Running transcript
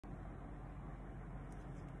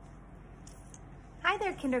Hi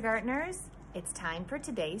there, kindergartners. It's time for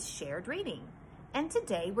today's shared reading. And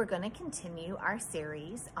today we're going to continue our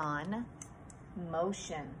series on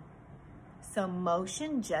motion. So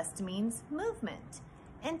motion just means movement.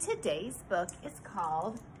 And today's book is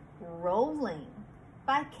called Rolling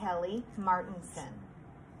by Kelly Martinson.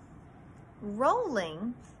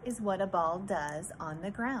 Rolling is what a ball does on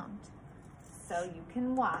the ground. So you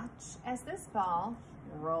can watch as this ball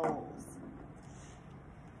rolls.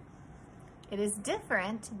 It is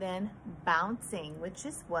different than bouncing, which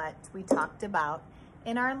is what we talked about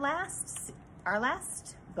in our last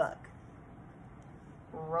book,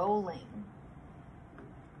 rolling.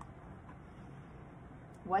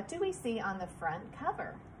 What do we see on the front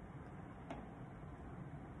cover?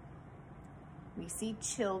 We see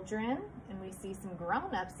children, and we see some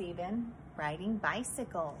grown-ups even, riding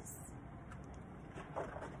bicycles.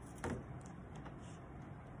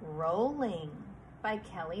 Rolling by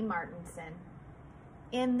Kelly Martinson.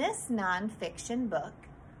 In this nonfiction book,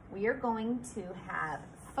 we are going to have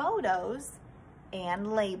photos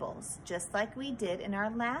and labels, just like we did in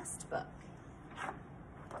our last book.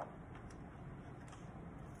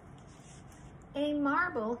 A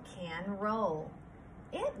marble can roll.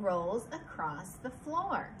 It rolls across the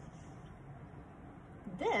floor.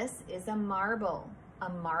 This is a marble. A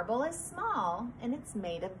marble is small and it's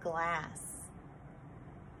made of glass.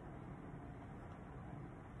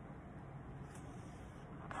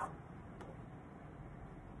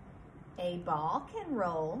 A ball can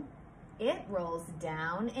roll. It rolls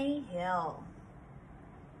down a hill.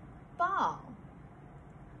 Ball.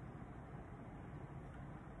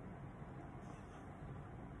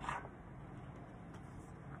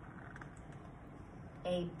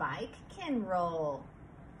 A bike can roll.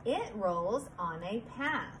 It rolls on a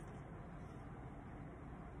path.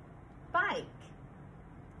 Bike.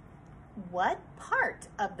 What part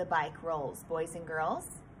of the bike rolls, boys and girls?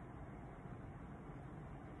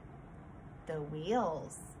 The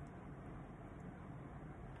wheels.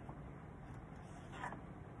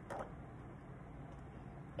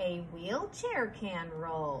 A wheelchair can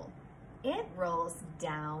roll. It rolls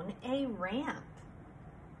down a ramp.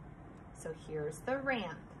 So here's the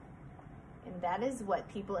ramp. And that is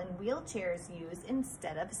what people in wheelchairs use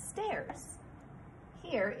instead of stairs.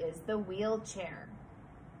 Here is the wheelchair.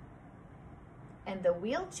 And the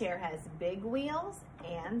wheelchair has big wheels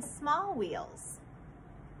and small wheels.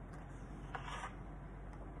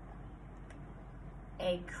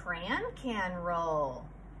 A crayon can roll.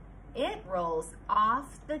 It rolls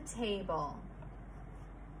off the table.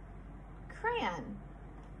 Crayon.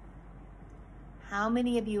 How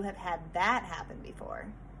many of you have had that happen before?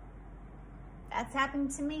 That's happened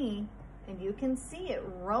to me, and you can see it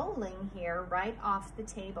rolling here right off the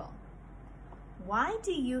table. Why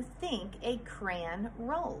do you think a crayon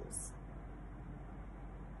rolls?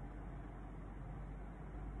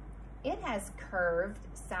 It has curved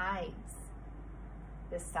sides.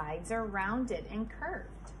 The sides are rounded and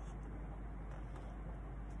curved.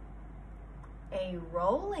 A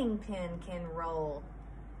rolling pin can roll.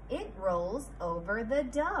 It rolls over the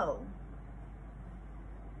dough.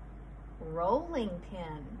 Rolling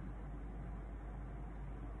pin.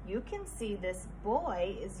 You can see this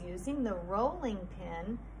boy is using the rolling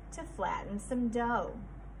pin to flatten some dough.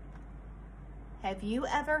 Have you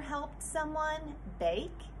ever helped someone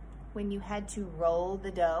bake when you had to roll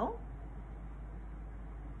the dough?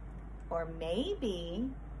 Or maybe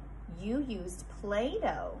you used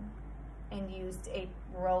Play-Doh and used a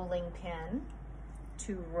rolling pin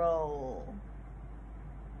to roll.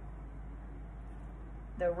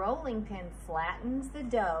 The rolling pin flattens the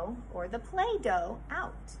dough or the Play-Doh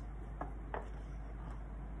out.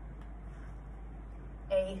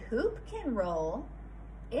 A hoop can roll.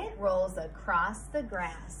 It rolls across the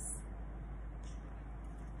grass.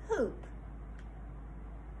 Hoop.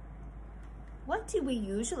 What do we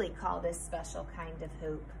usually call this special kind of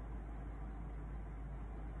hoop?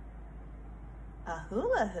 A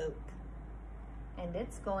hula hoop. And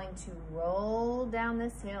it's going to roll down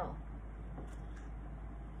this hill.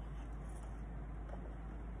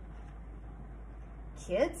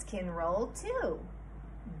 Kids can roll too.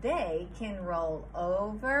 They can roll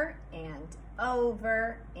over and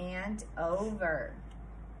over and over.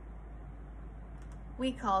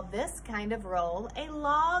 We call this kind of roll a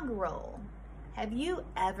log roll. Have you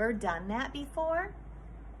ever done that before?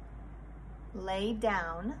 Lay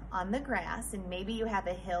down on the grass, and maybe you have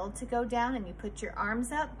a hill to go down and you put your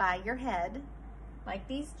arms up by your head, like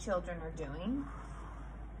these children are doing,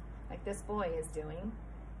 like this boy is doing,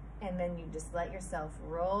 and then you just let yourself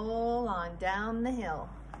roll on down the hill.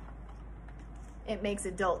 It makes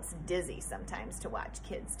adults dizzy sometimes to watch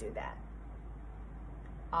kids do that.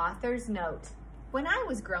 Author's note. When I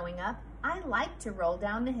was growing up, I liked to roll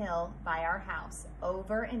down the hill by our house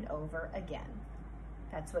over and over again.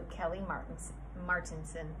 That's what Kelly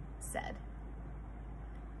Martinson said.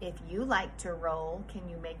 If you like to roll, can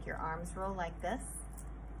you make your arms roll like this?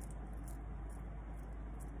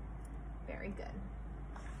 Very good.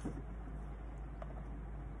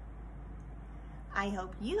 I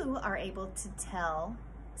hope you are able to tell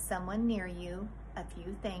someone near you a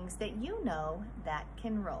few things that you know that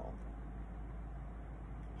can roll.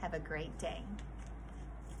 Have a great day.